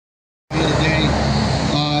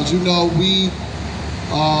As you know, we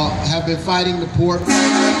have been fighting the port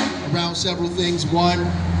around several things. One,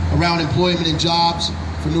 around employment and jobs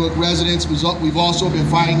for Newark residents. We've also been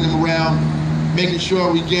fighting them around making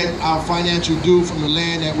sure we get our financial due from the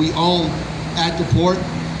land that we own at the port.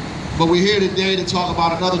 But we're here today to talk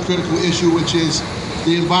about another critical issue, which is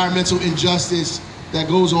the environmental injustice that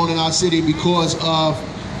goes on in our city because of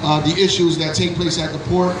the issues that take place at the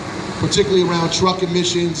port, particularly around truck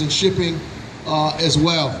emissions and shipping as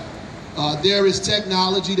well. There is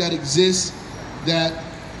technology that exists that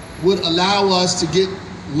would allow us to get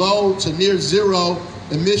low to near zero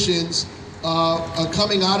emissions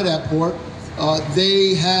coming out of that port.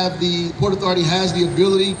 The Port Authority has the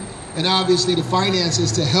ability and obviously the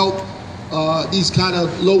finances to help these kind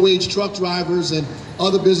of low-wage truck drivers and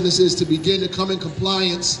other businesses to begin to come in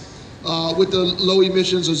compliance with the low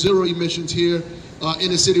emissions or zero emissions here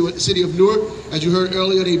in the city of Newark. As you heard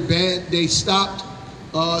earlier, they stopped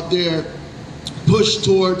their push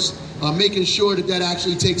towards making sure that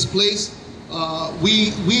actually takes place.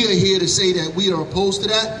 We are here to say that we are opposed to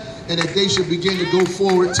that and that they should begin to go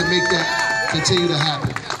forward to make that continue to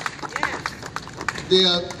happen. There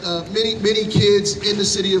are many kids in the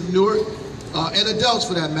city of Newark, and adults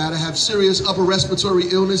for that matter, have serious upper respiratory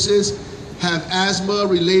illnesses, have asthma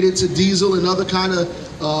related to diesel and other kind of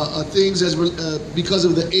things because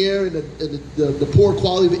of the air and the poor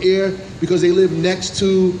quality of the air because they live next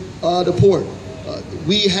to the port.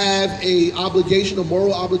 We have a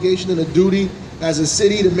moral obligation and a duty as a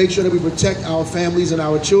city to make sure that we protect our families and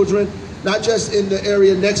our children, not just in the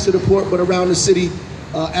area next to the port, but around the city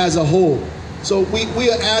as a whole. So we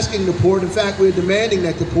are asking the port, in fact, we're demanding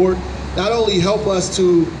that the port not only help us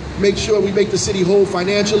to make sure we make the city whole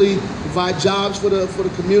financially, provide jobs for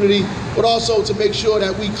the community, but also to make sure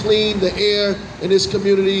that we clean the air in this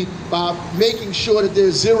community by making sure that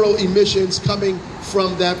there's zero emissions coming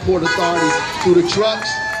from that Port Authority through the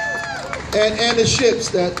trucks and the ships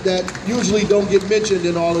that usually don't get mentioned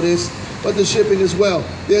in all of this, but the shipping as well.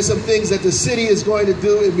 There's some things that the city is going to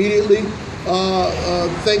do immediately,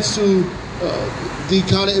 thanks to the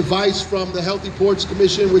kind of advice from the Healthy Ports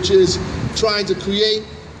Commission, which is trying to create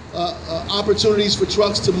opportunities for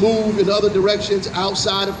trucks to move in other directions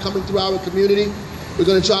outside of coming through our community. We're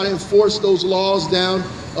going to try to enforce those laws down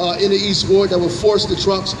in the East Ward that will force the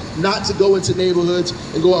trucks not to go into neighborhoods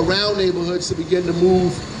and go around neighborhoods to begin to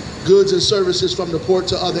move goods and services from the port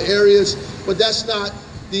to other areas. But that's not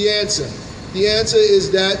the answer. The answer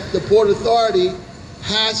is that the Port Authority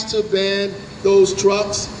has to ban those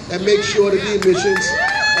trucks and make sure that the emissions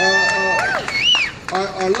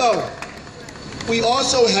are low. We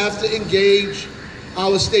also have to engage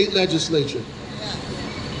our state legislature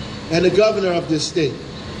and the governor of this state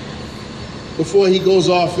before he goes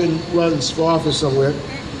off and runs for office somewhere.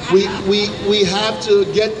 We have to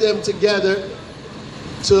get them together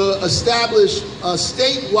to establish a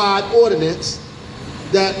statewide ordinance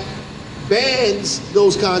that bans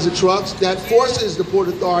those kinds of trucks, that forces the Port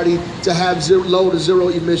Authority to have low to zero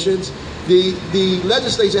emissions. The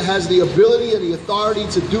legislature has the ability and the authority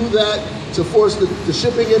to do that, to force the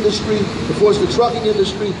shipping industry, to force the trucking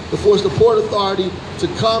industry, to force the Port Authority to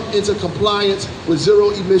come into compliance with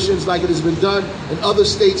zero emissions like it has been done in other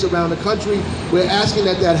states around the country. We're asking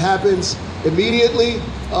that happens immediately,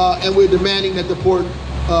 and we're demanding that the port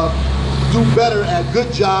do better at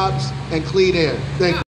good jobs and clean air. Thank you.